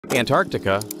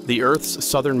Antarctica, the Earth's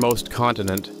southernmost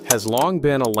continent, has long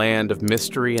been a land of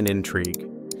mystery and intrigue.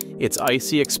 Its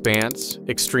icy expanse,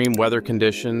 extreme weather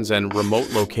conditions, and remote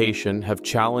location have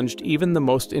challenged even the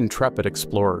most intrepid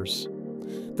explorers.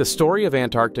 The story of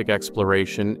Antarctic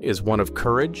exploration is one of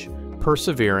courage,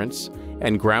 perseverance,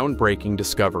 and groundbreaking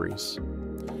discoveries.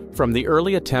 From the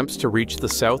early attempts to reach the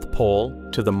South Pole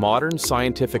to the modern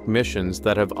scientific missions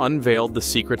that have unveiled the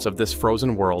secrets of this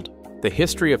frozen world, the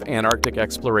history of Antarctic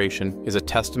exploration is a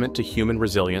testament to human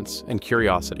resilience and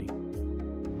curiosity.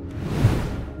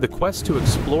 The quest to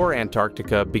explore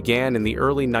Antarctica began in the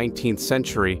early 19th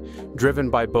century, driven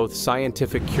by both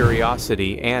scientific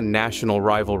curiosity and national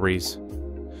rivalries.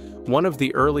 One of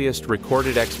the earliest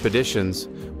recorded expeditions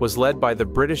was led by the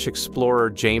British explorer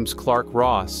James Clark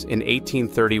Ross in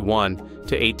 1831 to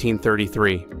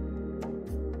 1833.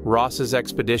 Ross's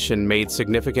expedition made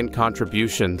significant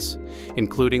contributions,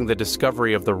 including the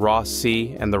discovery of the Ross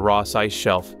Sea and the Ross Ice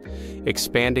Shelf,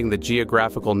 expanding the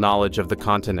geographical knowledge of the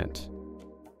continent.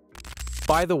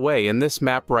 By the way, in this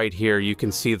map right here, you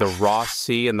can see the Ross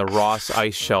Sea and the Ross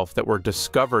Ice Shelf that were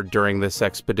discovered during this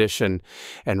expedition.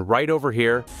 And right over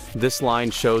here, this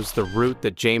line shows the route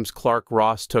that James Clark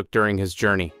Ross took during his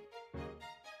journey.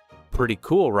 Pretty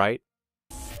cool, right?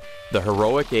 The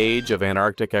heroic age of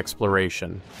Antarctic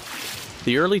exploration.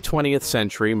 The early 20th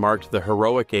century marked the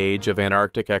heroic age of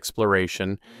Antarctic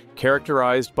exploration,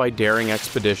 characterized by daring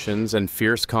expeditions and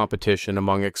fierce competition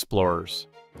among explorers.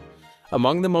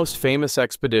 Among the most famous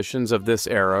expeditions of this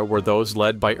era were those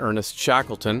led by Ernest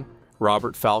Shackleton,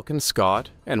 Robert Falcon Scott,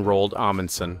 and Roald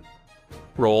Amundsen.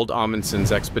 Roald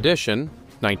Amundsen's expedition,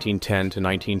 1910 to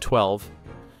 1912,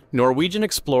 Norwegian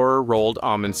explorer Roald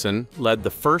Amundsen led the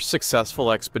first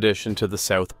successful expedition to the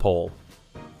South Pole.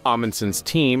 Amundsen's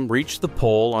team reached the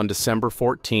pole on December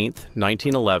 14,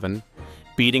 1911,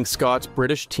 beating Scott's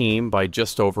British team by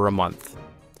just over a month.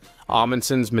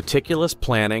 Amundsen's meticulous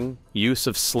planning, use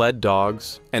of sled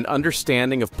dogs, and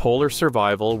understanding of polar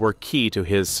survival were key to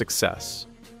his success.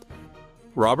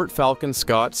 Robert Falcon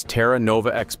Scott's Terra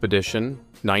Nova expedition,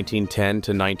 1910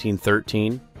 to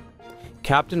 1913.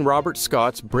 Captain Robert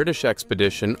Scott's British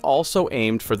expedition also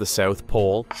aimed for the South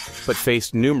Pole, but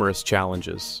faced numerous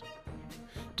challenges.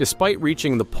 Despite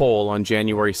reaching the pole on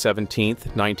January 17,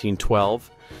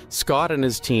 1912, Scott and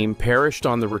his team perished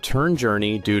on the return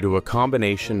journey due to a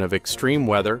combination of extreme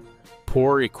weather,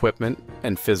 poor equipment,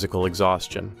 and physical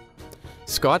exhaustion.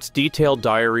 Scott's detailed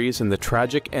diaries and the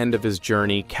tragic end of his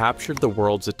journey captured the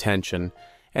world's attention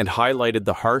and highlighted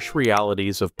the harsh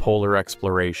realities of polar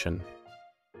exploration.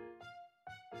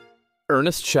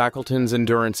 Ernest Shackleton's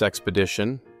Endurance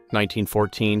Expedition,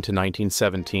 1914 to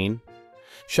 1917.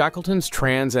 Shackleton's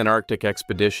trans-Antarctic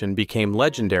expedition became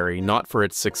legendary not for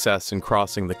its success in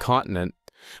crossing the continent,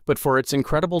 but for its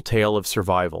incredible tale of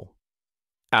survival.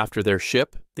 After their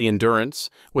ship, the Endurance,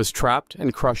 was trapped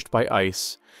and crushed by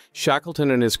ice,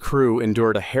 Shackleton and his crew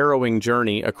endured a harrowing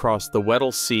journey across the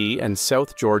Weddell Sea and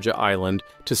South Georgia Island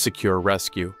to secure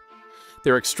rescue.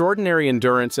 Their extraordinary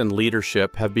endurance and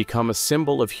leadership have become a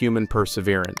symbol of human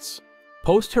perseverance.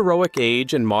 Post-heroic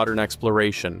age and modern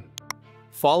exploration.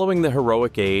 Following the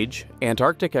heroic age,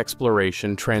 Antarctic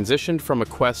exploration transitioned from a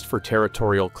quest for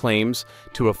territorial claims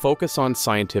to a focus on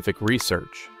scientific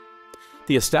research.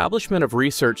 The establishment of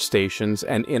research stations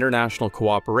and international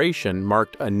cooperation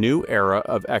marked a new era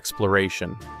of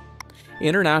exploration.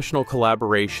 International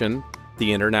collaboration,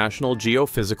 the International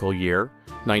Geophysical Year,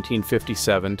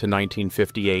 1957 to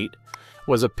 1958,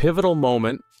 was a pivotal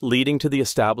moment leading to the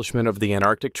establishment of the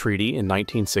Antarctic Treaty in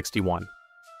 1961.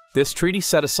 This treaty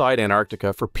set aside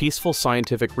Antarctica for peaceful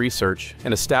scientific research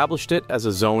and established it as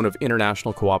a zone of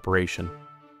international cooperation.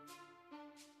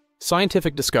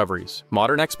 Scientific discoveries.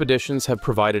 Modern expeditions have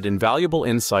provided invaluable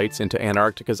insights into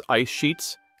Antarctica's ice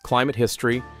sheets, climate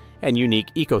history, and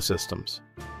unique ecosystems.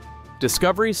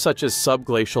 Discoveries such as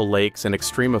subglacial lakes and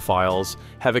extremophiles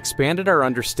have expanded our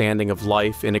understanding of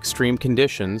life in extreme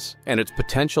conditions and its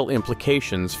potential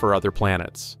implications for other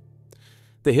planets.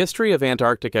 The history of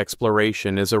Antarctic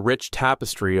exploration is a rich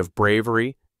tapestry of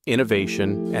bravery,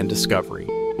 innovation, and discovery.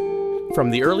 From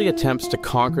the early attempts to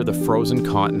conquer the frozen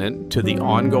continent to the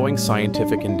ongoing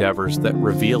scientific endeavors that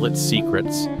reveal its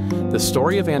secrets, the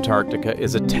story of Antarctica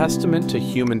is a testament to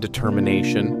human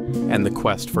determination and the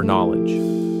quest for knowledge.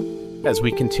 As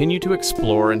we continue to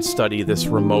explore and study this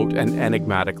remote and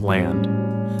enigmatic land,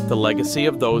 the legacy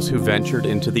of those who ventured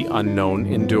into the unknown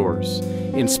endures,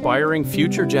 inspiring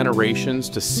future generations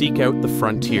to seek out the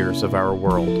frontiers of our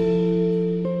world.